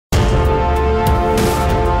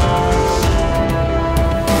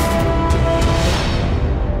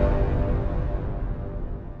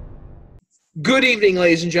Good evening,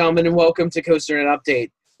 ladies and gentlemen, and welcome to COASTER-net Update.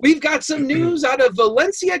 We've got some news out of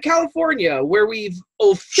Valencia, California, where we've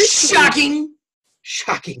officially...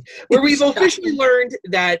 Shocking. Where we've officially learned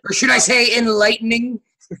that... Or should I say enlightening?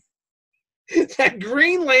 That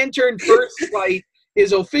Green Lantern first flight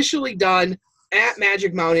is officially done at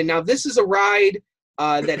Magic Mountain. Now, this is a ride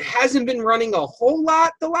that hasn't been running a whole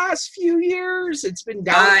lot the last few years. It's been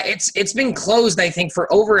down. It's been closed, I think,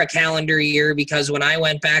 for over a calendar year, because when I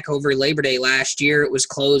went back over Labor Day last year, it was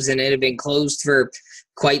closed, and it had been closed for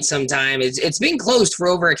quite some time. It's been closed for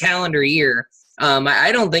over a calendar year.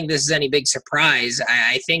 I don't think this is any big surprise.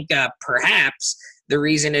 I think perhaps the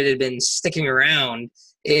reason it had been sticking around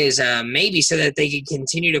is maybe so that they could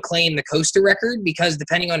continue to claim the coaster record, because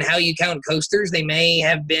depending on how you count coasters, they may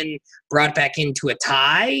have been brought back into a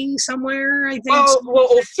tie somewhere, I think.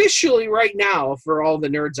 Well, officially right now, for all the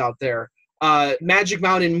nerds out there, Magic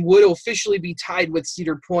Mountain would officially be tied with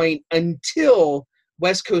Cedar Point until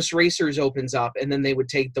West Coast Racers opens up, and then they would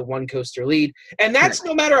take the one coaster lead. And that's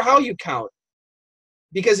no matter how you count.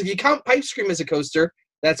 Because if you count Pipe Scream as a coaster,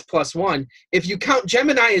 that's +1. If you count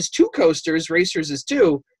Gemini as 2 coasters, Racers as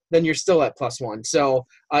 2, then you're still at +1. So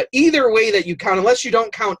either way that you count, unless you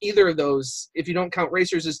don't count either of those, if you don't count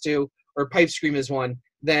Racers as 2 or Pipe Scream as 1,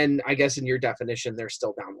 then I guess in your definition they're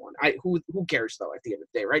still down 1. Who cares though at the end of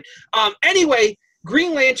the day, right? Anyway,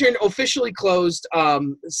 Green Lantern officially closed.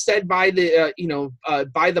 Said by the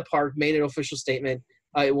by the park, made an official statement.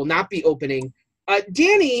 It will not be opening.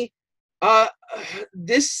 Danny.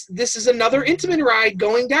 This is another Intamin ride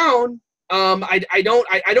going down. I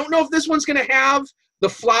don't know if this one's gonna have the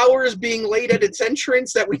flowers being laid at its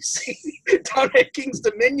entrance that we see down at King's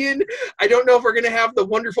Dominion. I don't know if we're gonna have the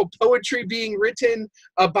wonderful poetry being written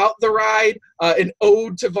about the ride, an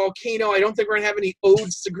ode to Volcano. I don't think we're gonna have any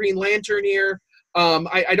odes to Green Lantern here.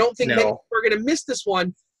 I don't think many people are gonna miss this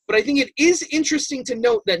one, but I think it is interesting to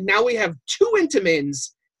note that now we have 2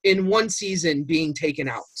 Intamins in one season being taken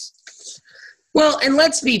out. Well, and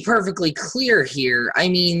let's be perfectly clear here. I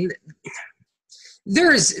mean,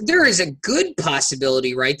 there is a good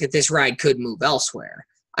possibility, right, that this ride could move elsewhere.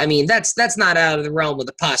 I mean, that's not out of the realm of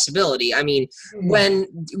the possibility. I mean,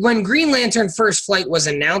 when Green Lantern First Flight was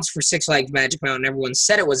announced for Six Flags Magic Mountain, everyone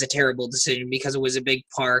said it was a terrible decision because it was a big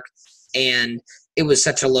park and it was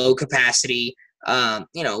such a low capacity.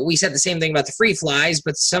 We said the same thing about the free flies,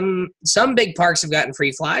 but some big parks have gotten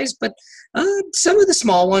free flies, but some of the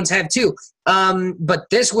small ones have too. But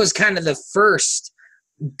this was kind of the first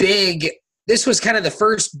big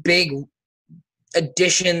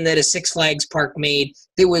addition that a Six Flags park made.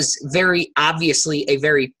 It was very obviously a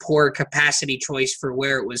very poor capacity choice for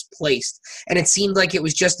where it was placed. And it seemed like it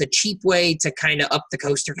was just a cheap way to kind of up the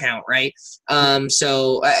coaster count, right?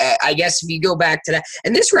 So I guess if you go back to that,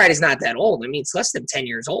 and this ride is not that old. I mean, it's less than 10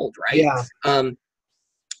 years old, right? Yeah.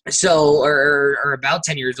 Or about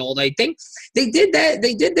 10 years old. I think they did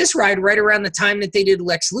this ride right around the time that they did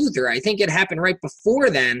Lex Luthor. I think it happened right before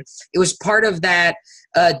then. It was part of that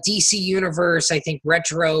DC Universe, I think,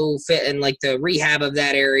 retrofit and like the rehab of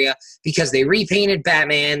that area, because they repainted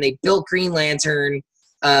Batman, they built Green Lantern,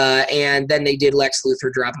 and then they did Lex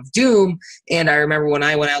Luthor Drop of Doom. And I remember when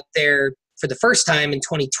I went out there for the first time in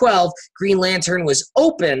 2012, Green Lantern was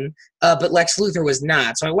open, but Lex Luthor was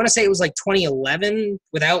not. So I want to say it was like 2011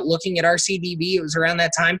 without looking at RCDB. It was around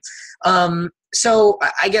that time. So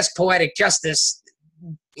I guess poetic justice,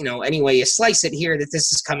 any way you slice it here, that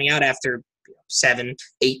this is coming out after 7-8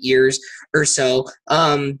 years or so,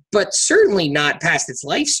 but certainly not past its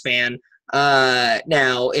lifespan.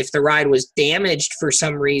 Now, if the ride was damaged for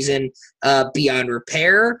some reason beyond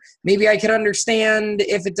repair, maybe I could understand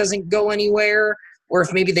if it doesn't go anywhere, or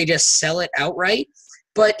if maybe they just sell it outright.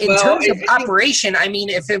 But in terms of operation, I mean,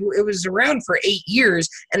 if it was around for 8 years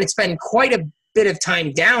and it's been quite a bit of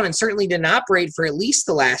time down and certainly didn't operate for at least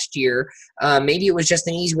the last year, maybe it was just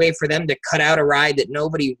an easy way for them to cut out a ride that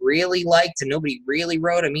nobody really liked and nobody really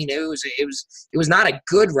rode. I mean, it was not a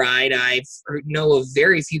good ride. I know of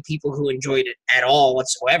very few people who enjoyed it at all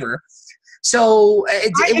whatsoever. So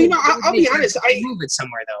I'll be honest, I move it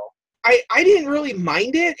somewhere though. I didn't really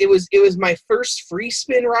mind it. It was my first free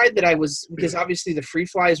spin ride that I was, because obviously the free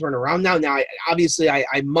flies weren't around now. Now,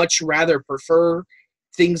 I much rather prefer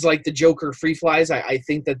things like the Joker free flies. I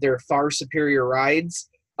think that they're far superior rides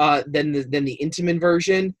than the Intamin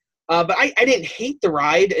version. But I didn't hate the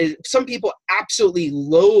ride. Some people absolutely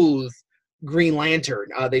loathe Green Lantern.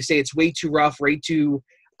 They say it's way too rough, way too.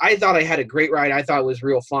 I thought I had a great ride. I thought it was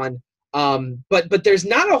real fun. But there's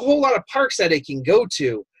not a whole lot of parks that it can go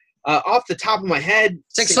to. Off the top of my head,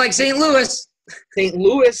 Six Flags St. Louis. St.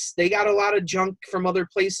 Louis, they got a lot of junk from other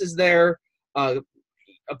places there.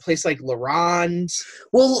 a place like La Ronde.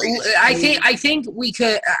 Well, I think we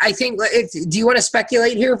could. I think. Do you want to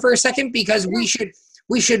speculate here for a second? Because we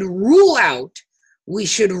should rule out. We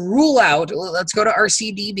should rule out. Let's go to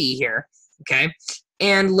RCDB here, okay?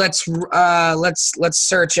 And let's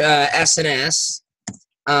search SNS.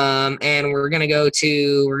 And we're gonna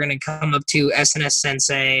come up to SNS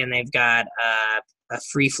Sensei, and they've got a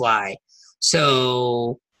free fly.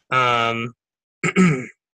 So let's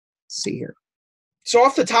see here. So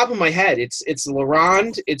off the top of my head, it's La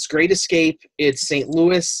Ronde, it's Great Escape, it's St.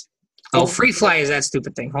 Louis. Oh, free fly is that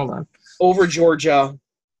stupid thing. Hold on. Over Georgia.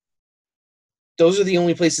 Those are the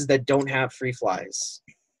only places that don't have free flies.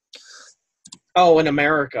 Oh, in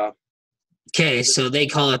America. Okay, so they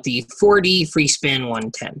call it the 4D Free Spin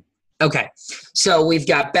 110. Okay, so we've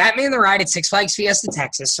got Batman the Ride at Six Flags Fiesta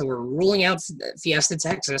Texas, so we're ruling out Fiesta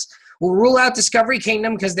Texas. We'll rule out Discovery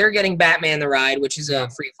Kingdom because they're getting Batman the Ride, which is a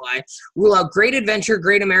free fly. Rule out Great Adventure,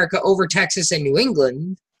 Great America over Texas and New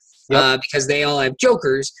England because they all have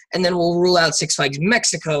Jokers. And then we'll rule out Six Flags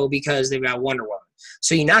Mexico because they've got Wonder Woman.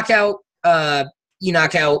 So you knock out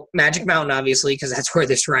Magic Mountain, obviously, because that's where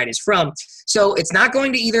this ride is from. So it's not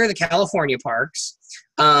going to either of the California parks.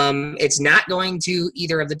 It's not going to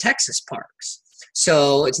either of the Texas parks.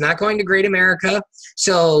 So it's not going to Great America.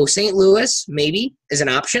 So St. Louis, maybe, is an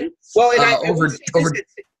option. Well, and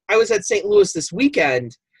I was at St. Louis this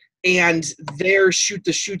weekend, and their Shoot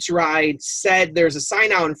the Chutes ride said there's a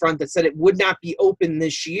sign out in front that said it would not be open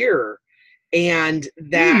this year. And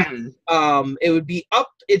that it would be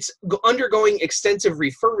up. It's undergoing extensive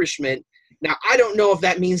refurbishment. Now, I don't know if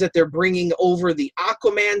that means that they're bringing over the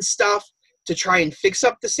Aquaman stuff to try and fix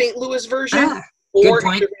up the St. Louis version, or if they're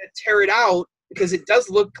going to tear it out because it does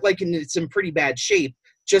look like it's in pretty bad shape.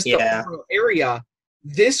 Just the overall area.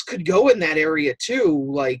 This could go in that area too.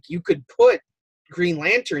 Like you could put Green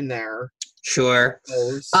Lantern there. Sure.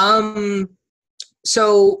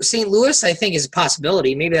 So St. Louis, I think, is a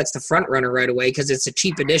possibility. Maybe that's the front runner right away because it's a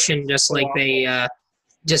cheap edition, just like they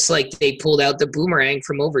pulled out the Boomerang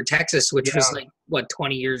from over Texas, which was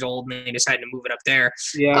 20 years old, and they decided to move it up there.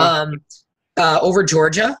 Yeah. Over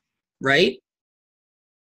Georgia, right?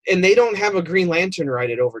 And they don't have a Green Lantern ride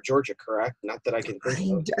at Over Georgia, correct? Not that I can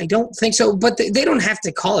think of. I don't think so, but they don't have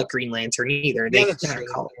to call it Green Lantern either. They can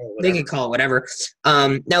call it whatever.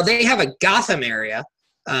 Now they have a Gotham area,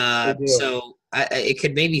 so it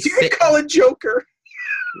could maybe fit. Call it Joker.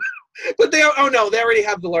 But they already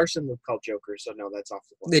have the Larson loop called Joker, so no, that's off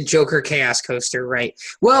the board. The Joker Chaos Coaster, right?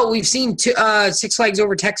 Well, we've seen Six Flags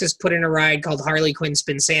Over Texas put in a ride called Harley Quinn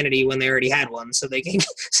Spinsanity when they already had one, so they can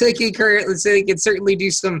certainly do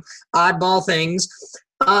some oddball things.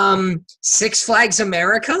 Six Flags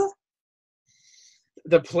America,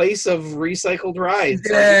 the place of recycled rides,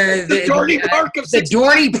 the Dorney Park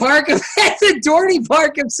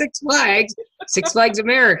of Six Flags. Six Flags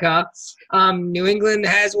America. New England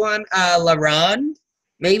has one. La Ronde,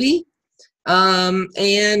 maybe.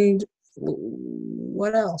 And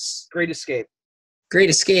what else? Great Escape.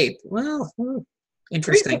 Well,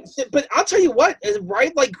 interesting. But I'll tell you what, a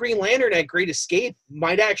ride like Green Lantern at Great Escape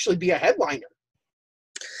might actually be a headliner.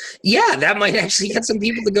 Yeah, that might actually get some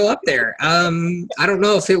people to go up there. I don't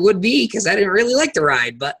know if it would be because I didn't really like the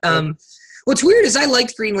ride. But what's weird is I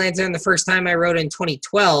liked Green Lantern the first time I rode it in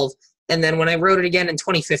 2012. And then when I rode it again in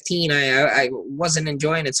 2015, I wasn't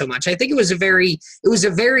enjoying it so much. I think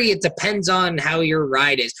it depends on how your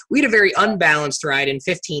ride is. We had a very unbalanced ride in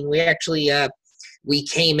 15. We actually, we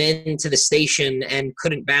came into the station and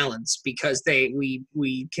couldn't balance because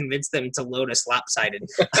we convinced them to load us lopsided.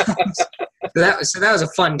 So that was a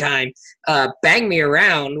fun time. Bang Me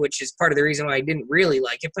Around, which is part of the reason why I didn't really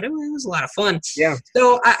like it, but it was a lot of fun. Yeah.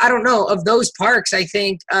 So I don't know. Of those parks, I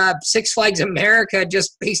think Six Flags America,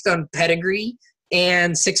 just based on pedigree,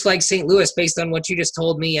 and Six Flags St. Louis, based on what you just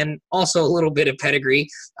told me, and also a little bit of pedigree.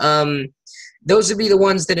 Those would be the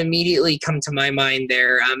ones that immediately come to my mind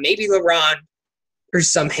there. Maybe La Ronde.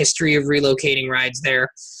 There's some history of relocating rides there.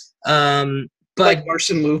 But like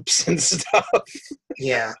Larson loops and stuff.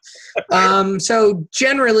 Yeah. So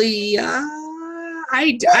generally,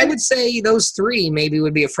 I would say those three maybe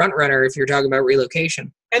would be a front runner if you're talking about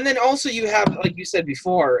relocation. And then also you have, like you said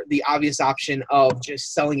before, the obvious option of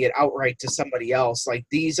just selling it outright to somebody else. Like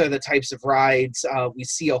these are the types of rides. We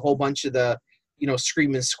see a whole bunch of the,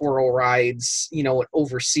 Screaming Squirrel rides,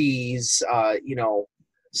 overseas,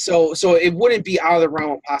 So it wouldn't be out of the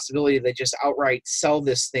realm of possibility that just outright sell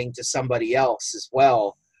this thing to somebody else as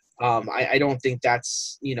well. I don't think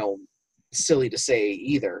that's, silly to say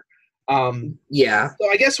either. Yeah. So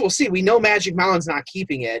I guess we'll see. We know Magic Mountain's not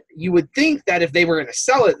keeping it. You would think that if they were going to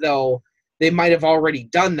sell it, though, they might have already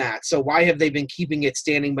done that. So why have they been keeping it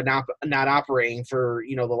standing but not operating for,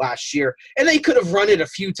 the last year? And they could have run it a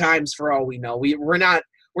few times for all we know. We're not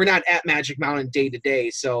at Magic Mountain day to day,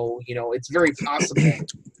 so it's very possible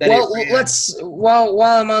that. While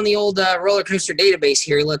I'm on the old roller coaster database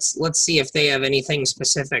here, let's see if they have anything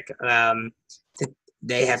specific that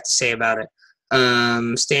they have to say about it.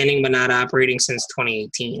 Standing but not operating since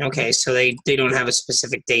 2018. Okay, so they don't have a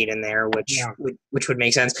specific date in there, which would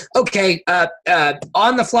make sense. Okay,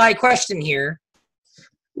 on the fly question here: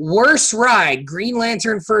 worst ride, Green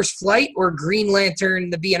Lantern First Flight or Green Lantern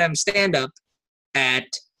the B&M stand up at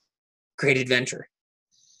Great Adventure?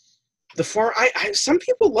 Some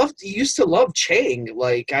people used to love Chang.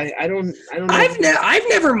 Like I don't know. I've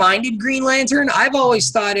never minded Green Lantern. I've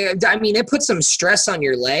always thought it puts some stress on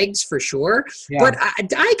your legs for sure. Yeah. But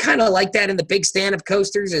I kind of like that in the big stand-up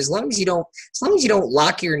coasters. As long as you don't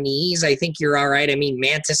lock your knees, I think you're all right. I mean,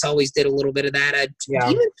 Mantis always did a little bit of that.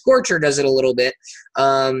 Even Scorcher does it a little bit.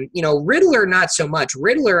 Riddler not so much.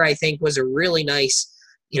 Riddler I think was a really nice.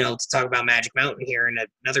 To talk about Magic Mountain here, and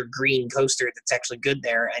another green coaster that's actually good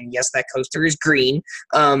there. And yes, that coaster is green.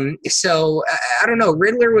 So I don't know.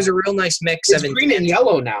 Riddler was a real nice mix. It's green and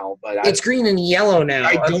yellow now, but it's green and yellow now.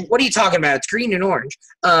 What are you talking about? It's green and orange.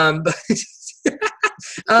 But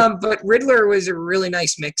Riddler was a really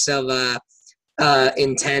nice mix of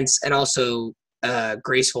intense and also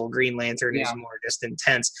graceful. Green Lantern is more just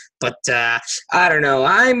intense. But I don't know.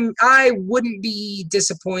 I wouldn't be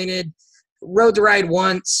disappointed. Rode the ride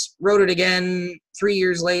once, rode it again 3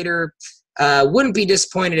 years later. Wouldn't be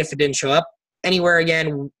disappointed if it didn't show up anywhere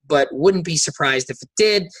again, but wouldn't be surprised if it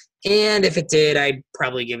did. And if it did, I'd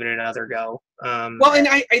probably give it another go. And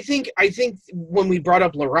I think when we brought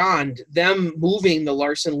up LaRonde, them moving the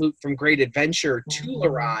Larson Loop from Great Adventure to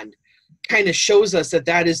LaRonde kind of shows us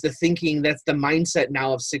that is the thinking, that's the mindset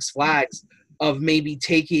now of Six Flags, of maybe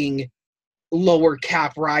taking lower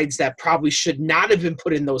cap rides that probably should not have been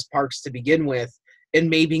put in those parks to begin with, and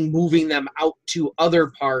maybe moving them out to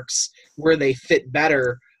other parks where they fit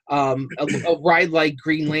better. A ride like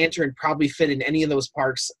Green Lantern probably fit in any of those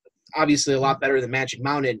parks, obviously a lot better than Magic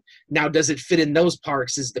Mountain. Now, does it fit in those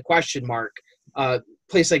parks is the question mark.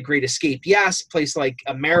 Place like Great Escape, yes. Place like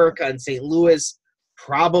America and St. Louis,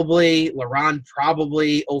 probably. LaRonde,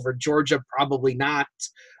 probably. Over Georgia, probably not.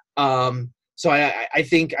 So I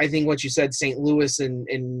think what you said, St. Louis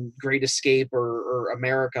and Great Escape or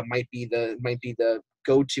America might be the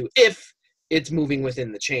go-to if it's moving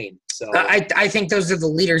within the chain. So I think those are the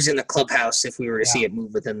leaders in the clubhouse if we were to see it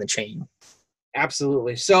move within the chain.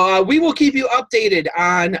 Absolutely. So we will keep you updated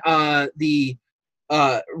on the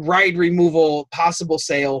ride removal, possible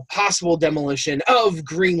sale, possible demolition of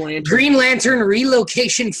Green Lantern. Green Lantern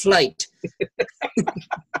relocation flight.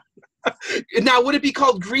 Now, would it be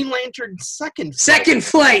called Green Lantern Second Flight? Second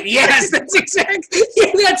Flight, yes, that's exactly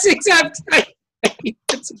right.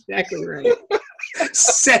 That's exactly right.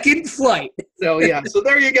 Second Flight. So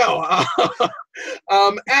there you go.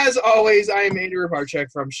 As always, I am Andrew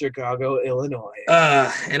Rabarchek from Chicago, Illinois.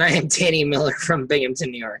 And I am Danny Miller from Binghamton,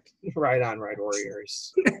 New York. Right on, Ride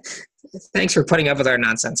Warriors. Thanks for putting up with our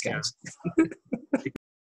nonsense, guys.